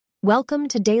Welcome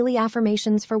to Daily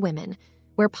Affirmations for Women,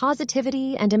 where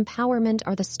positivity and empowerment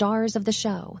are the stars of the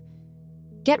show.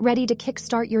 Get ready to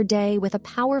kickstart your day with a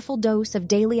powerful dose of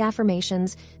daily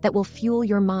affirmations that will fuel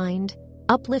your mind,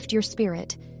 uplift your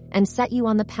spirit, and set you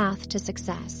on the path to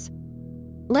success.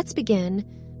 Let's begin.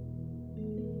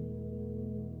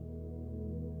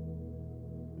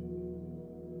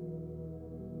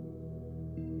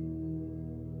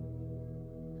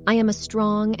 I am a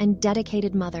strong and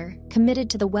dedicated mother,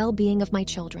 committed to the well-being of my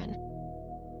children.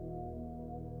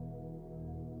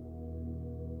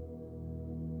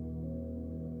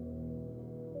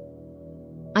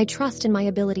 I trust in my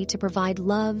ability to provide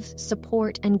love,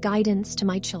 support, and guidance to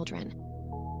my children.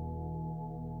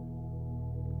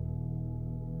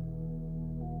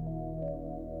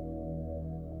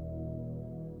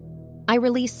 I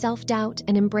release self-doubt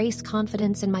and embrace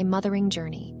confidence in my mothering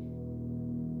journey.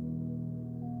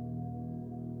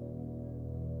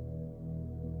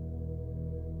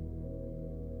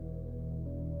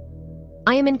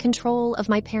 I am in control of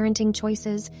my parenting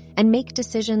choices and make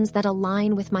decisions that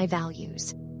align with my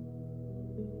values.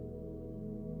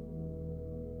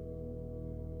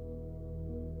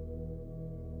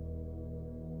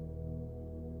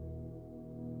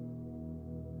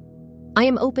 I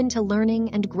am open to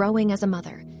learning and growing as a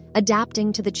mother,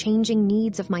 adapting to the changing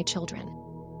needs of my children.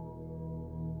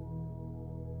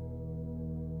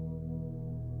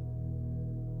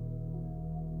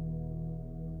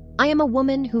 I am a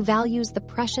woman who values the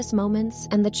precious moments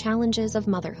and the challenges of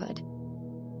motherhood.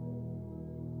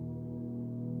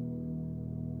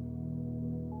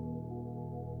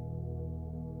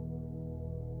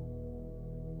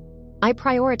 I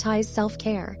prioritize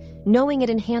self-care, knowing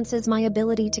it enhances my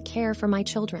ability to care for my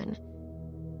children.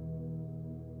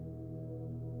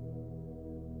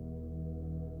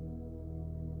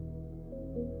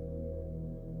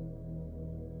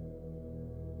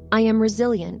 I am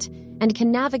resilient and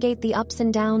can navigate the ups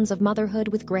and downs of motherhood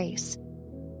with grace.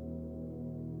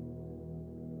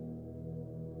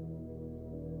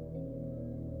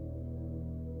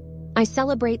 I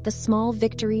celebrate the small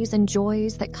victories and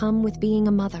joys that come with being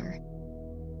a mother.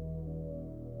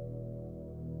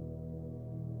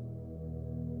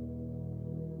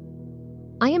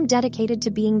 I am dedicated to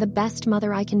being the best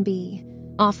mother I can be,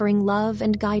 offering love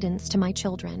and guidance to my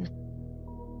children.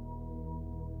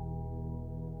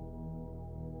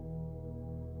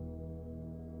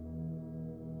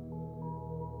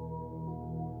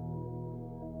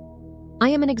 I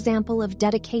am an example of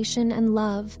dedication and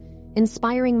love,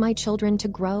 inspiring my children to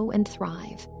grow and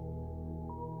thrive.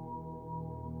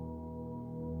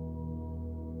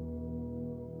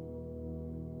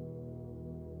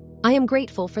 I am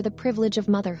grateful for the privilege of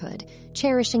motherhood,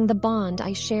 cherishing the bond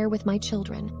I share with my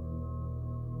children.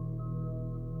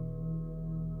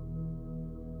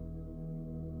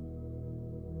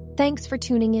 Thanks for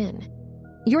tuning in.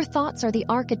 Your thoughts are the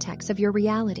architects of your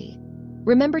reality.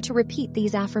 Remember to repeat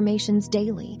these affirmations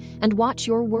daily and watch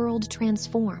your world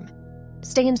transform.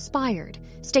 Stay inspired,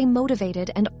 stay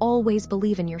motivated, and always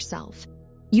believe in yourself.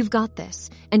 You've got this,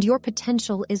 and your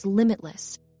potential is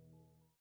limitless.